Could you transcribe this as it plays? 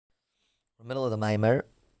the middle of the Maimer,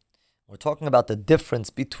 we're talking about the difference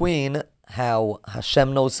between how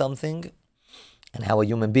Hashem knows something and how a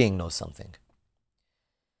human being knows something.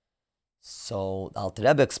 So the Alter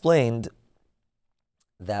Rebbe explained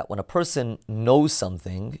that when a person knows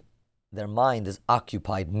something, their mind is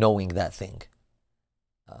occupied knowing that thing.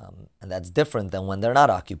 And that's different than when they're not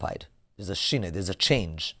occupied. There's a shinah, there's a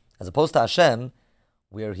change. As opposed to Hashem,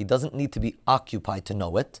 where he doesn't need to be occupied to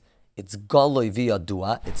know it. It's galoy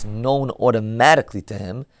v'yadua. It's known automatically to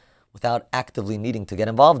him without actively needing to get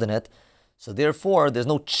involved in it. So therefore, there's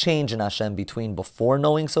no change in Hashem between before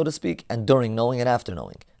knowing, so to speak, and during knowing and after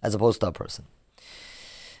knowing, as opposed to a person.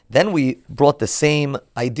 Then we brought the same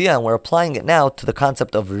idea and we're applying it now to the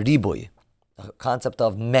concept of riboy, the concept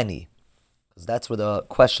of many, because that's where the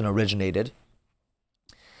question originated.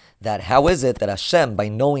 That how is it that Hashem, by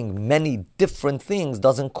knowing many different things,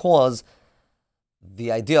 doesn't cause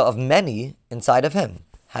the idea of many inside of him?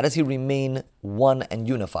 How does he remain one and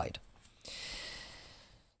unified?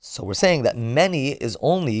 So we're saying that many is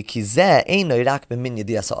only the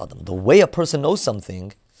way a person knows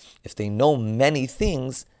something. If they know many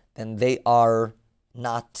things, then they are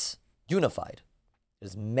not unified.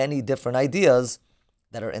 There's many different ideas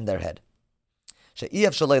that are in their head.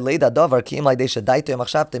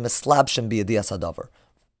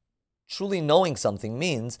 Truly knowing something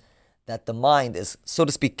means that the mind is, so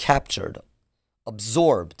to speak, captured,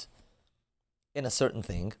 absorbed in a certain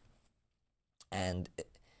thing, and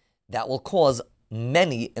that will cause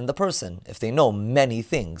many in the person if they know many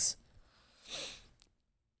things.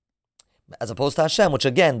 As opposed to Hashem, which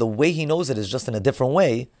again, the way he knows it is just in a different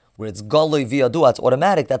way, where it's galoy v'yadua, it's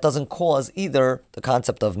automatic, that doesn't cause either the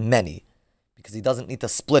concept of many, because he doesn't need to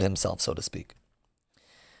split himself, so to speak.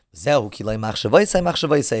 Vezeu,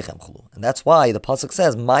 and that's why the pasuk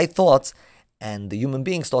says, my thoughts and the human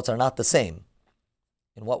being's thoughts are not the same.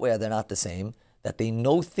 In what way are they not the same? That they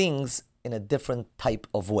know things in a different type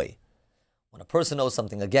of way. When a person knows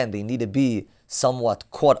something, again, they need to be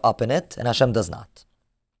somewhat caught up in it, and Hashem does not.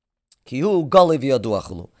 Because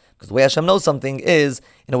the way Hashem knows something is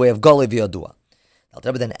in a way of galoy v'yadua. The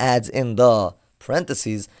Rebbe then adds in the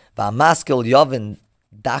parentheses, והמשכיל יבין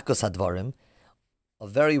דקות הדברים. A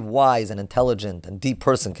very wise and intelligent and deep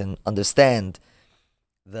person can understand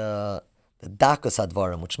the da'kos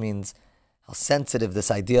hadvarim, which means how sensitive this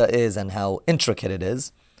idea is and how intricate it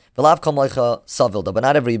is. Vela'u kol mocha sviil, but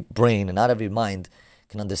not every brain and not every mind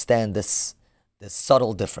can understand this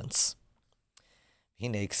subtle difference.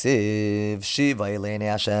 Hine k'siv shiva eleinei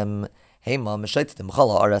Hashem heima meshaytetim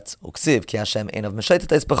b'chol haaretz u'k'siv ki Hashem einav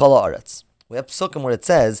meshaytetis b'chol haaretz. We have psukim where it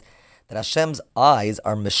says that Hashem's eyes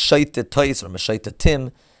are meshaytetis or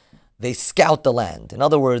meshaytetim. They scout the land. In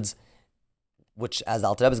other words, which, as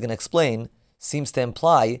Alter Rebbe is going to explain, seems to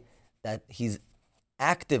imply that he's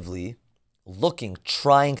actively looking,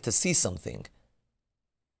 trying to see something,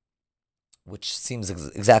 which seems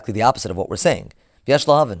exactly the opposite of what we're saying. V'yesh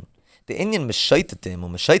lahavin. The inyan meshaytetim or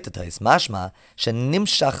meshaytetis mashma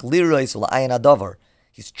shenimshach lirois ul'ayin hadavar.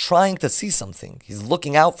 He's trying to see something. He's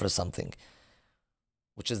looking out for something,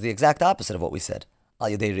 which is the exact opposite of what we said.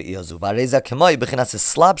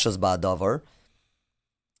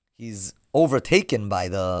 He's overtaken by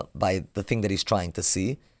the thing that he's trying to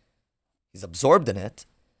see. He's absorbed in it.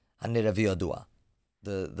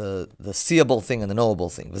 The seeable thing and the knowable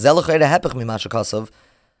thing. This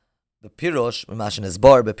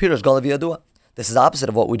is opposite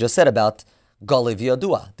of what we just said about galoy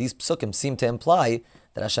v'yadua. These psukim seem to imply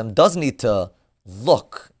that Hashem does need to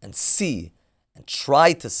look and see and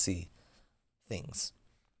try to see things.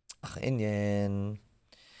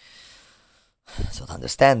 So to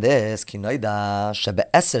understand this, in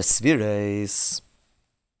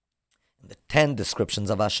the 10 descriptions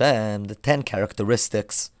of Hashem, the 10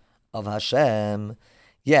 characteristics of Hashem,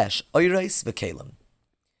 yesh oireis v'kelim.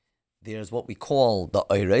 There's what we call the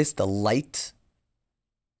oireis, the light,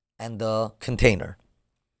 and the container.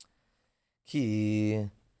 Ki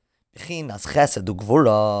b'chinas chesed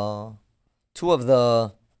u'gvura. Two of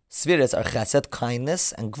the sviras are chesed,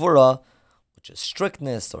 kindness, and gvura, which is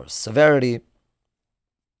strictness or severity,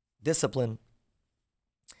 discipline.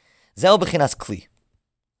 Zeu b'chinas kli.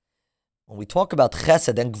 When we talk about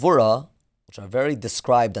chesed and gvura, which are very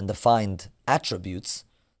described and defined attributes,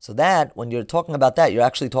 so that when you're talking about that, you're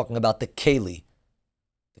actually talking about the keli,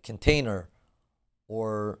 the container,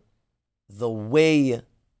 or the way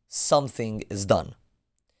something is done.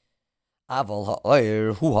 The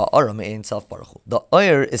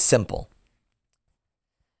oir is simple.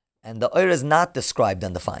 And the oir is not described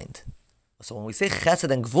and defined. So when we say chesed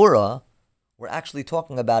and gvura, we're actually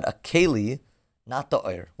talking about a keli, not the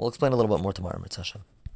oir. We'll explain a little bit more tomorrow, Mitzvah Hashem.